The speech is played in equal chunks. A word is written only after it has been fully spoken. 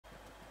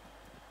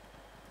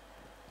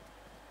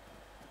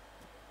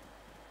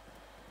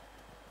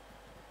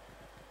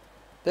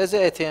There's the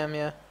ATM,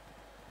 yeah.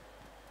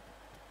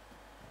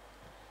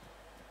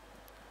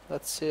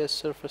 Let's see a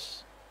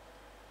surface.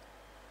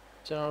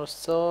 General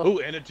store. Oh,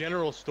 and a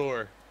general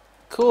store.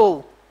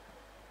 Cool.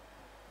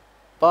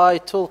 Buy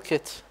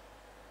toolkit.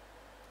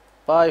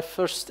 Buy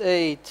first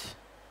aid.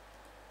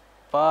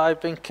 Buy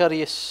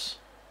Bencarius.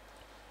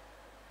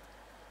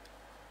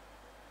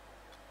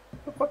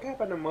 What the fuck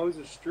happened to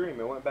Moses' stream?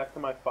 It went back to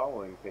my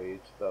following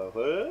page, though.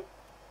 Huh?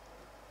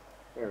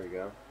 There we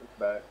go. It's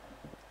back.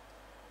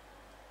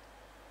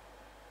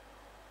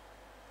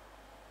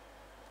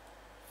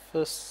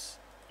 First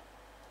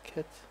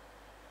kit.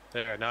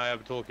 There, now I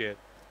have a toolkit.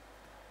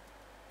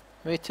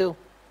 Me too.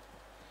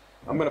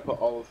 I'm gonna put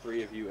all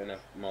three of you in a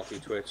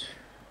multi-twitch.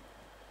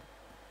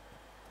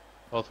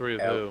 All three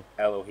of who?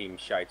 Elohim,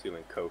 Shaitu,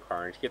 and Coke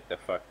Get the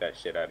fuck that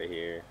shit out of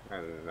here. I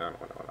don't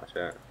want to watch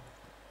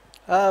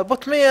that.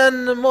 Put me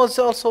and Moz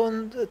also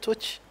on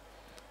Twitch.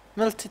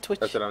 Multi-Twitch.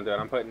 That's what I'm doing.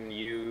 I'm putting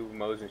you,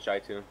 Mose, and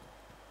Shaitu.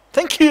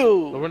 Thank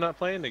you! But we're not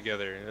playing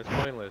together. That's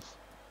pointless.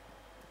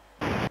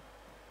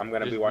 I'm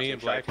gonna Just be me watching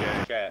and Shaitu's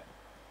Blackjack. chat.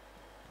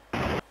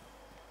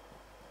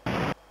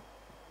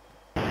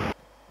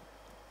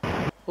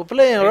 We're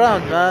playing Things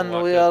around, are man.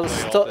 gonna We watch all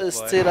us play all this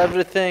steal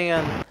everything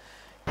and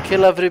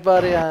kill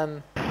everybody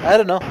and I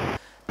don't know.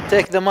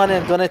 Take the money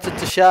and donate it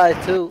to Shy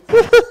too.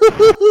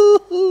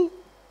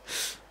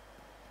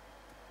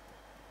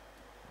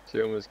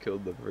 She almost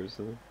killed the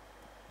person.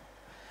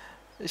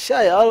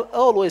 Shy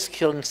always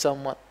killing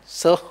someone,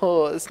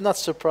 so it's not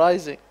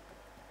surprising.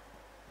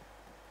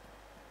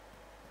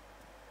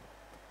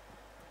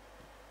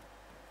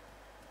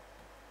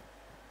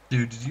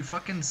 Dude, did you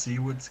fucking see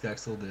what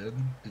Skexel did?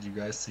 Did you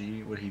guys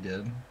see what he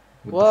did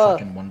with What?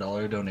 the fucking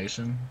 $1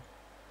 donation?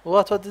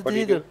 What did What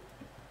he did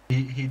he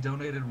do? He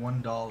donated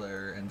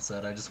 $1 and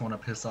said, "I just want to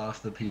piss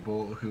off the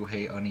people who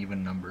hate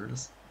uneven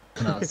numbers."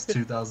 No, it's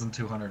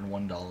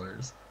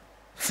 $2,201.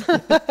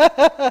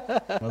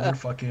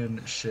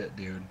 Motherfucking shit,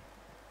 dude.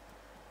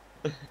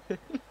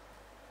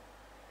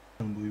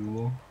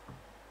 Unbelievable.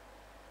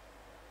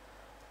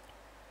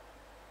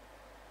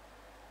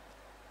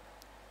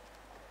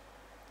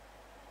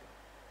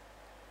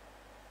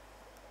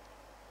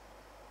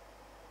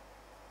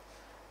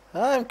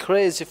 I'm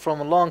crazy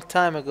from a long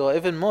time ago.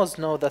 Even Moz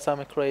know that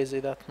I'm crazy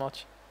that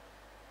much.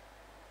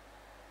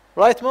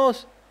 Right,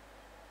 Moz?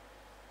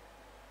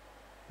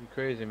 You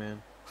crazy,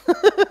 man.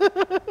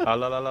 Ah,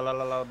 la la la la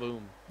la la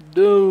boom.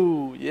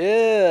 No,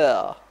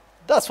 yeah.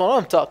 That's what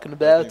I'm talking I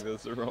about. think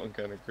that's the wrong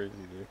kind of crazy,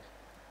 dude.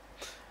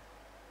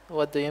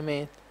 What do you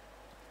mean?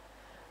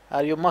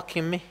 Are you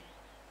mocking me?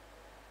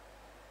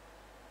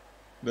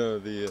 No,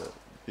 the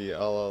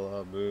ah la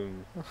la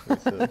boom.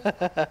 That's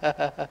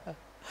it.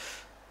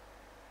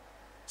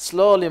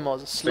 Slowly,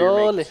 Moz,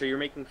 slowly. So you're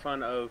making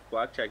fun of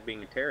Blackjack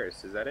being a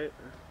terrorist, is that it?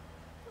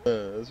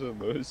 That's what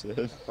Mo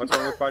said. What's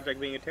wrong with Blackjack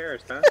being a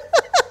terrorist, huh?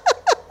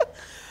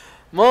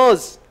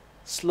 Moz,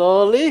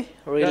 slowly, God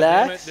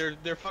damn it, relax,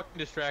 they're fucking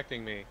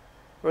distracting me.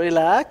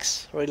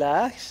 relax,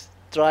 relax.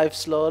 Drive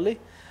slowly.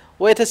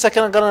 Wait a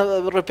second, I'm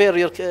gonna repair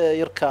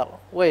your car.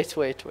 Wait.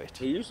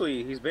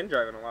 He's been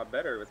driving a lot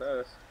better with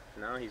us.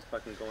 Now he's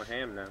fucking going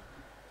ham now.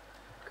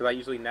 Cause I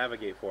usually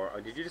navigate for. Oh,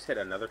 did you just hit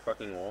another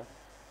fucking wall?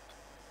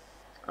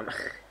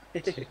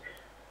 Dude,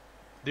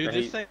 Right.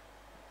 this thing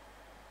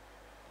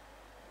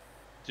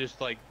just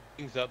like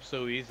things up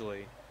so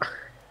easily.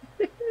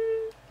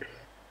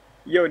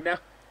 Yo, now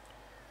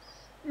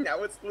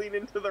it's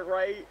leaning to the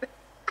right.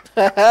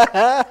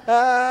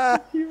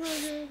 You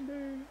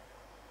fucking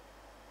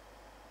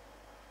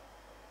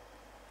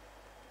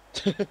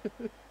dude.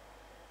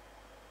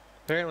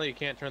 Apparently you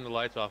can't turn the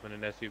lights off in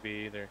an SUV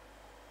either.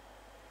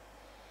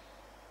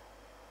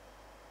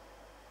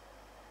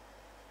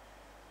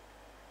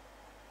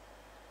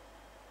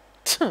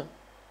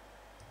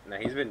 Now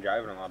he's been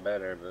driving a lot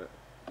better,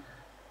 but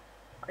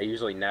I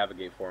usually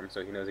navigate for him,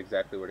 so he knows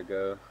exactly where to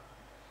go.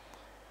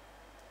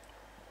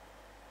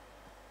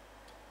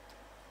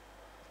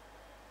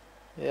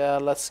 Yeah,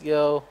 let's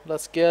go.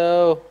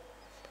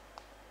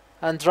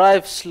 And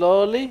drive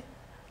slowly,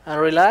 and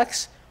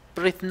relax,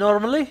 breathe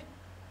normally,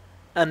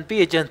 and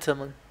be a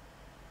gentleman.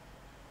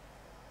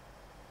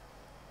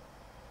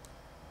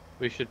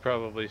 We should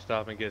probably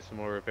stop and get some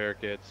more repair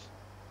kits.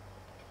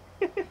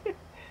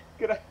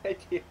 Good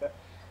idea.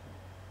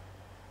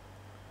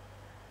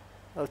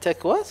 I'll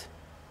take what?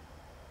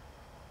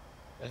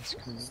 That's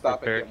cool.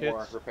 Stop Repair and get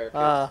more kits? repair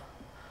kits.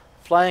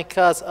 Flying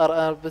cars are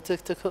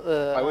unpredictable.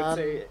 I would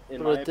say,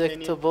 in my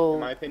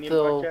opinion,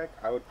 though. Blackjack,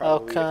 I would How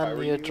probably, if I can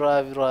were you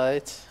drive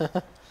right?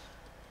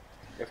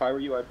 If I were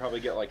you, I'd probably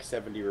get like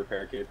 70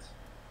 repair kits.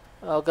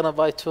 I'm gonna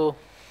buy 2.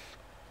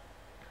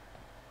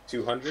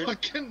 200?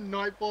 Fucking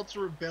Nightbot's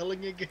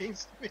rebelling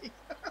against me.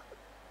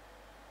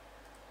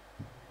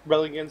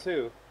 Rebelling against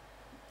who?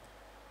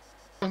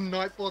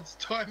 Nightbot's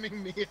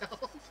timing me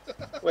out.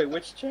 Wait,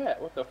 which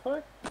chat? What the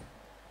fuck?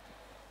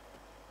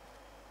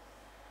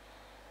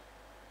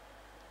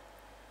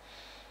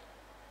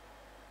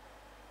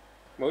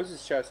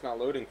 Moses' chat's not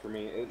loading for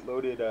me. It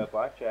loaded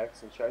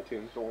Blackjack's and Shy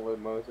Tunes. Don't load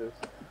Moses.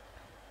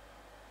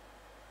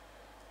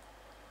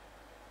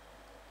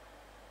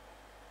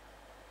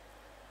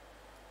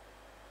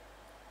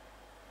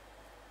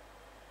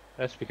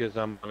 That's because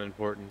I'm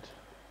unimportant.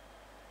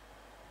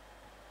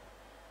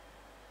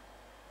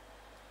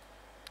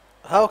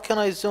 How can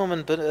I zoom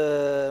in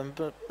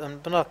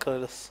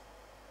binoculars?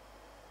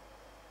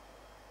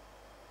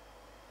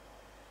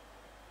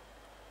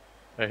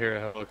 I hear a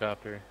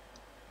helicopter.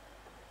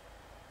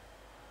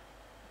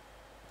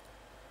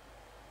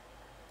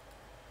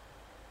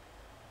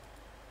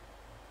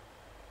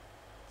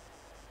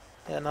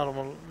 Yeah,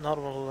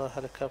 normal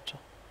helicopter.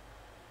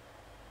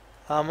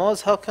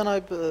 Moz, how can I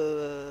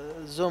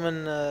zoom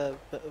in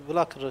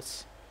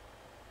binoculars?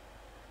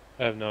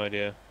 I have no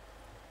idea.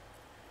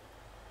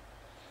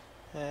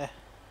 Yeah.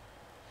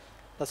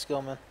 Let's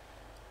go, man.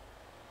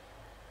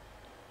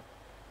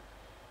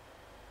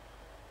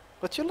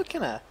 What you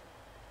looking at?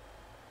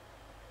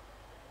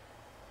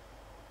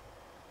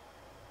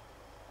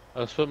 I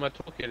was putting my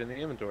toolkit in the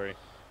inventory.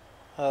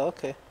 Oh,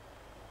 okay.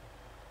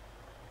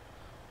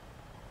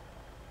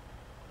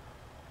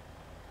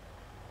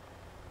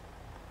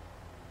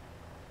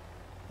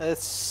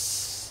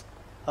 It's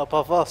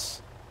above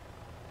us.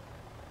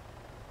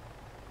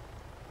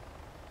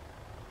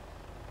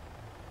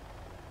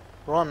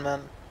 Run,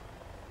 man.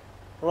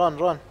 Run,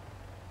 run.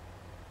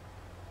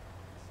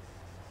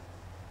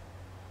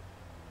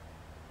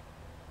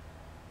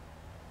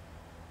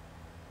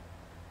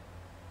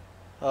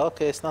 Oh,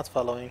 okay, it's not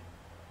following.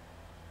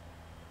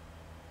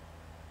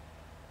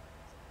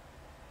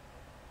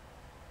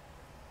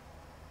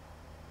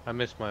 I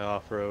missed my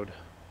off-road.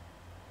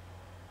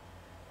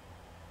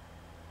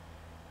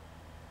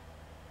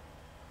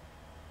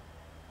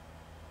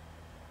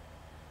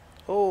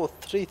 Oh,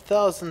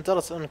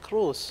 $3,000 on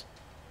cruise.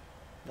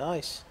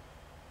 Nice.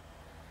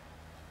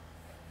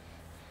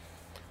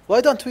 Why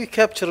don't we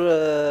capture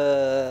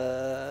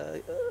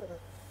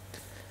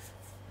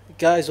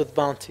guys with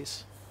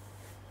bounties?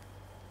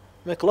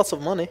 Make lots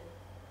of money.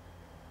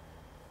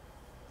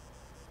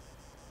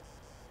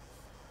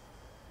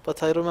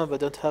 But I remember I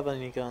don't have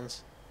any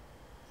guns.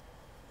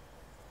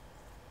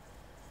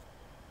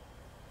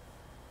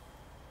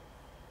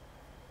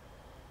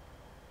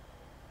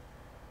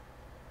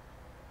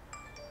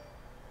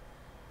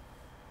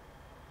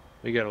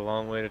 We got a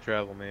long way to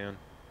travel, man.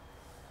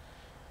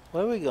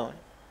 Where are we going?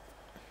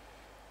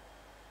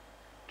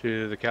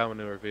 To the cow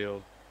manure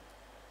field.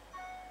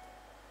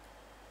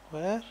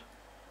 Where?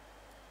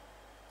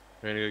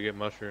 We're gonna go get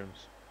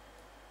mushrooms.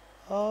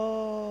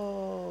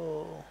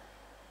 Oh.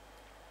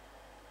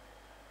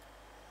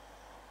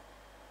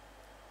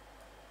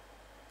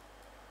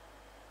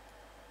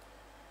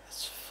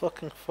 It's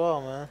fucking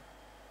far, man.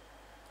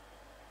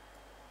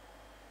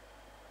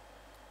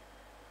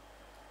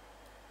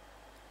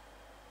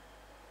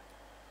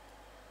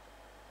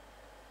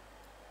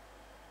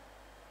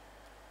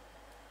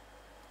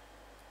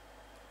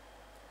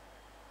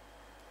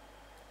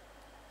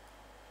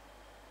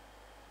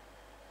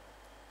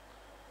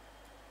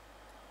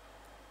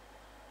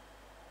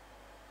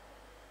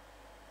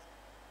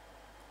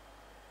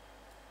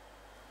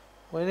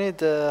 We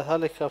need a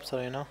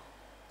helicopter, you know.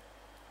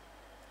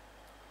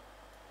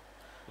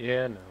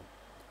 Yeah, no.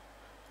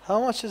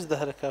 How much is the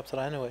helicopter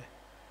anyway?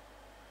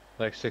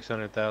 Like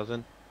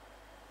 600,000.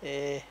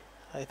 Eh,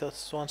 I thought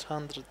it's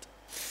 100.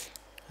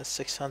 That's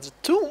 600.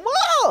 Too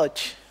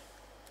much!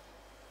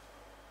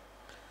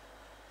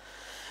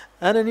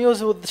 Any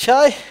news with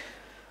Shy?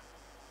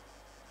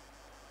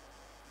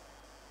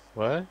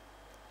 What?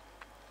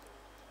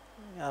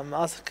 I'm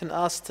asking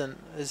Austin.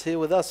 Is he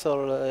with us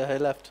or he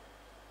left?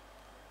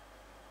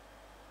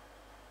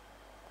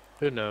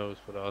 Who knows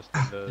what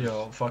Austin does?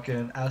 Yo,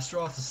 fucking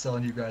Astaroth is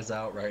selling you guys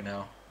out right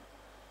now.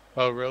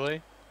 Oh,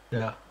 really?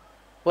 Yeah.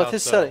 What How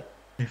he's so? selling?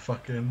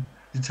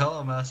 You tell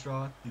him,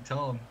 Astaroth. You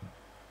tell him.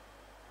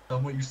 Tell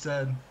him what you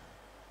said.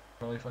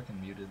 Probably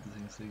fucking muted the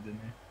thing, so he didn't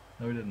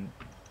he? No, he didn't.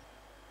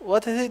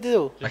 What did he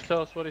do? Just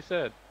tell us what he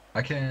said.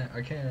 I can't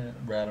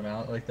rat him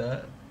out like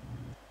that.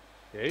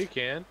 Yeah, you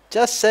can.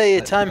 Just say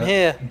it, I'm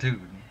here.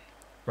 Dude.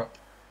 Bro.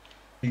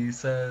 He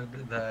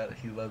said that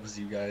he loves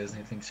you guys and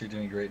he thinks you're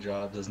doing a great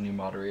job as new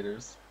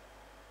moderators.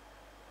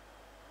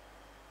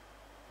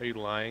 Are you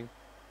lying?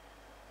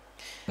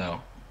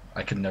 No.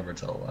 I could never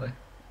tell a lie.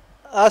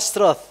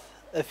 Astroth,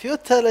 if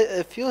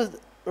you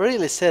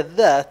really said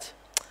that,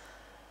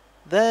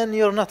 then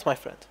you're not my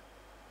friend.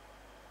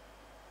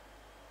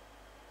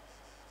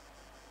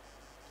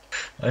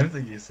 I don't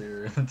think he's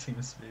here in the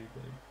team speak.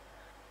 Like,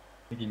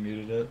 I think he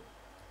muted it.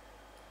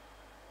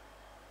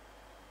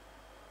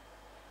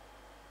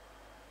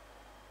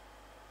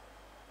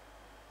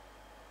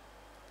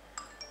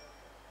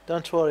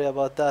 Don't worry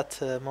about that,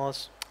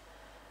 Moz.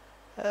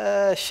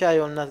 Shy,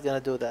 I'm not gonna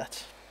do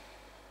that.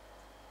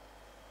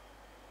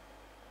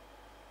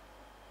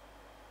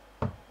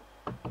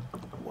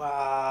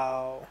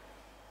 Wow.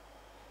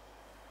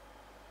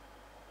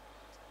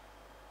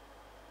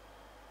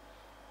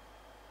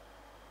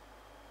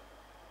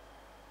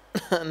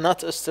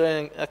 Not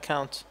Australian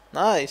account.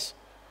 Nice.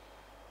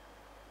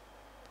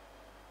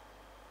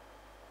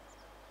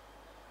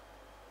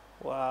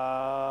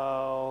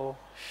 Wow.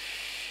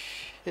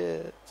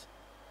 Shit.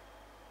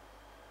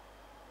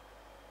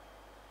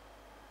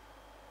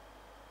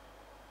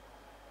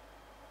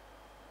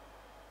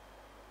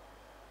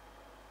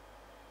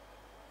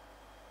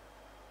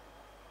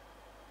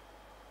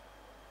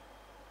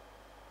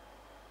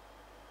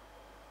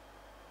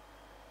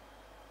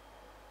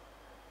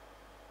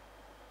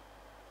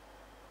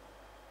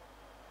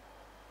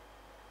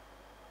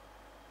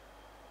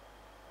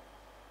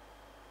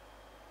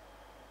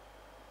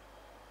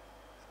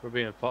 We're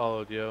being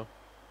followed, yo.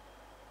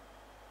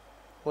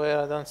 Where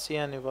I don't see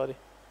anybody.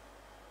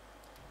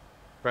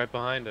 Right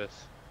behind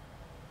us.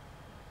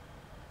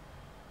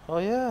 Oh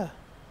yeah.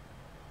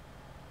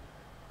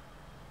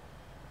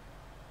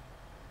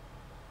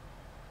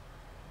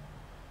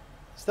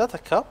 Is that a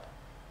cup?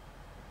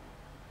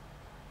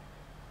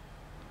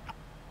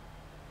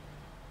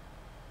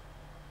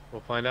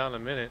 We'll find out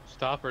in a minute.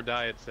 Stop or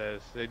die, it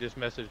says. They just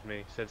messaged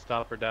me. Said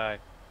stop or die.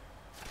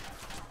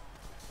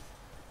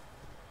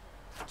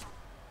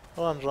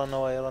 Run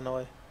away, run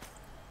away.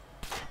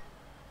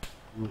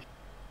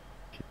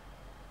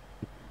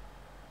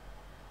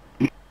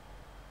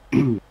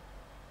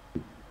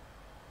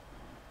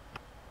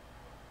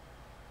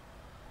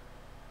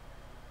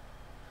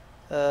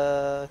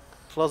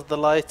 Close the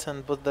light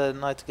and put the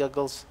night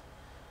goggles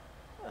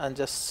and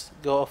just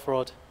go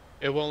off-road.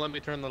 It won't let me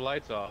turn the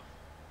lights off.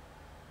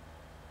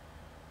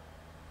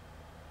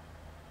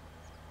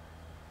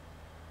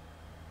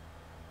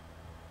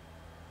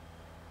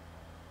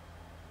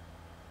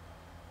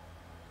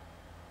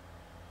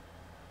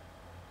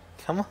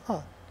 Come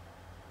on.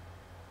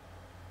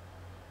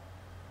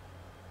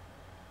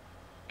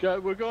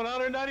 God, we're going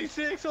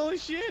 196, holy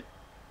shit!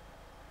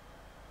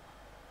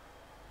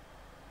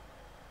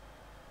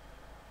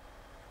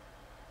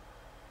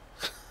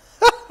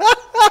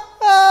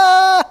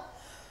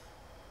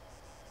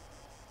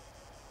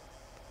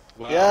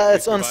 Wow, Yeah, we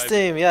it's on survived.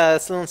 Steam. Yeah,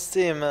 it's on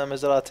Steam,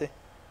 Maserati.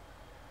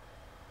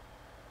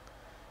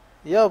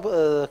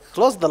 Yo,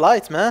 close the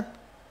light, man.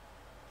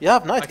 You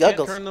have I night can't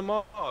goggles. turn them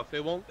off.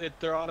 It won't.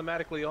 They're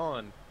automatically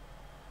on.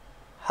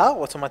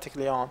 How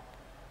automatically on?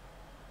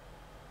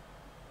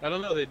 I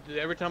don't know.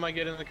 Every time I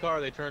get in the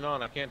car, they turn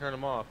on. I can't turn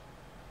them off.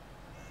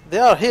 They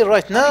are here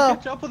right How do you now.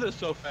 catch up with us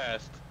so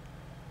fast?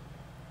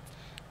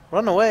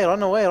 Run away,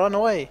 run away, run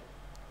away.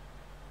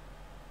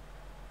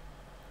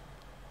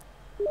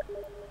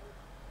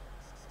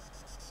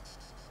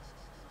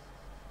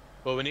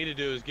 What we need to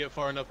do is get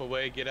far enough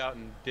away, get out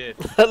and ditch.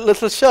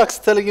 Little Shark's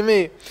telling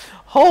me,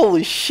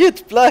 holy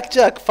shit,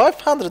 blackjack,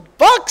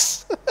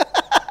 $500.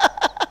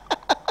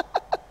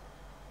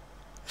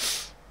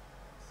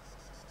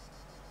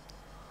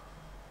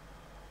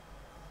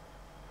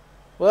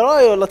 Where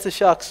are you, Little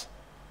Sharks?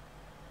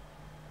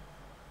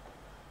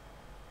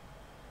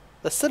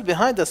 They're still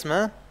behind us,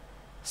 man.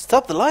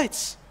 Stop the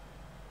lights.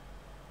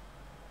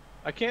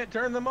 I can't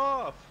turn them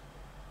off.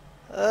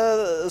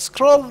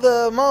 Scroll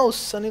the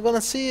mouse and you're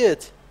gonna see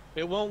it.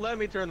 It won't let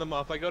me turn them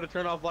off. I go to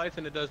turn off lights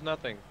and it does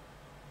nothing.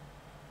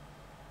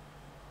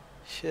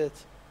 Shit.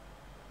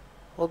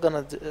 We're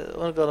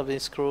gonna be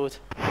screwed.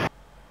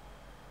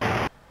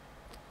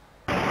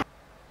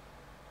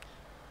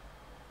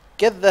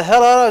 Get the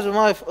hell out of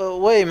my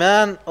way,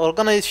 man, or we're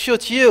gonna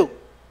shoot you.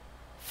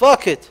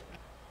 Fuck it.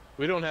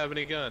 We don't have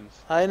any guns.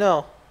 I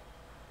know.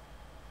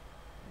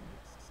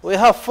 We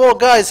have 4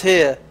 guys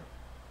here.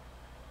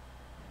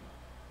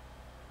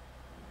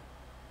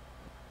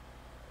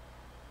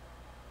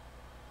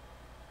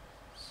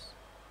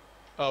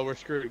 Oh, we're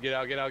screwed. Get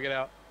out, get out, get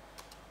out.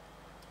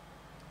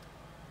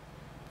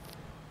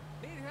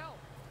 Need help.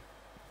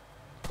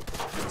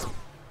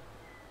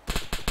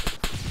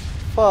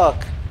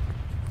 Fuck. He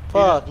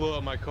Fuck. just blew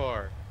up my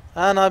car.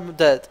 And I'm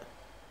dead.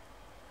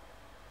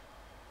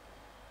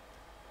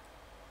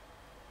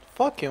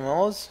 Fuck you,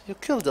 Moz. You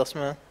killed us,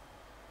 man.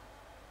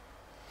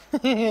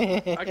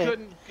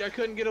 I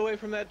couldn't get away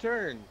from that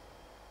turn.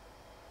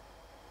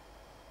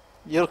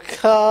 Your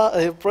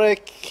car, your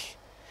break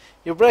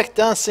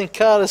dancing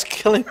car is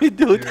killing me,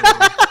 dude.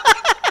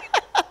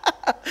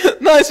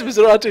 Nice,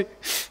 Maserati.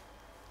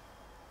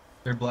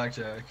 Here,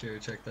 blackjack. Here,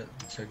 check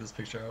this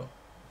picture out.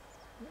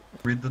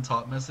 Read the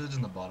top message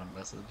and the bottom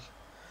message.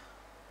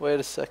 Wait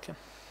a second.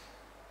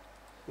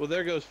 Well,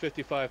 there goes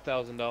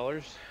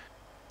 $55,000.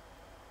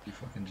 You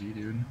fucking G,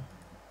 dude.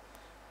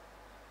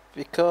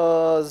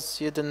 Because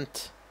you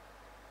didn't.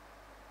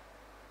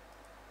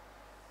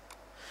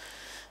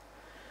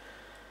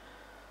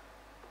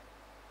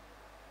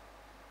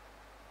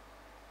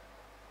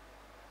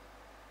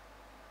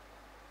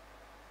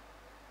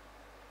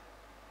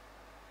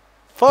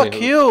 Fuck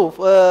Hey, you,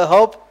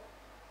 Hope.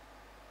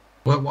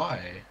 What?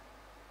 Why?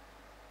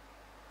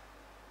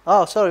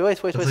 Oh, sorry.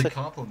 Wait a It's a second.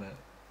 compliment.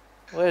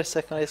 Wait a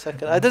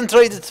second. I didn't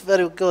read it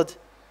very good.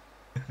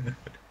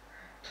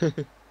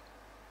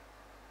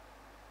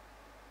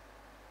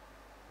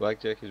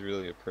 Blackjack is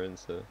really a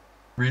prince, though.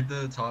 Read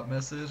the top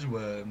message,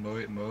 what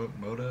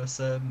Moda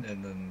said,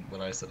 and then what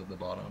I said at the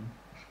bottom.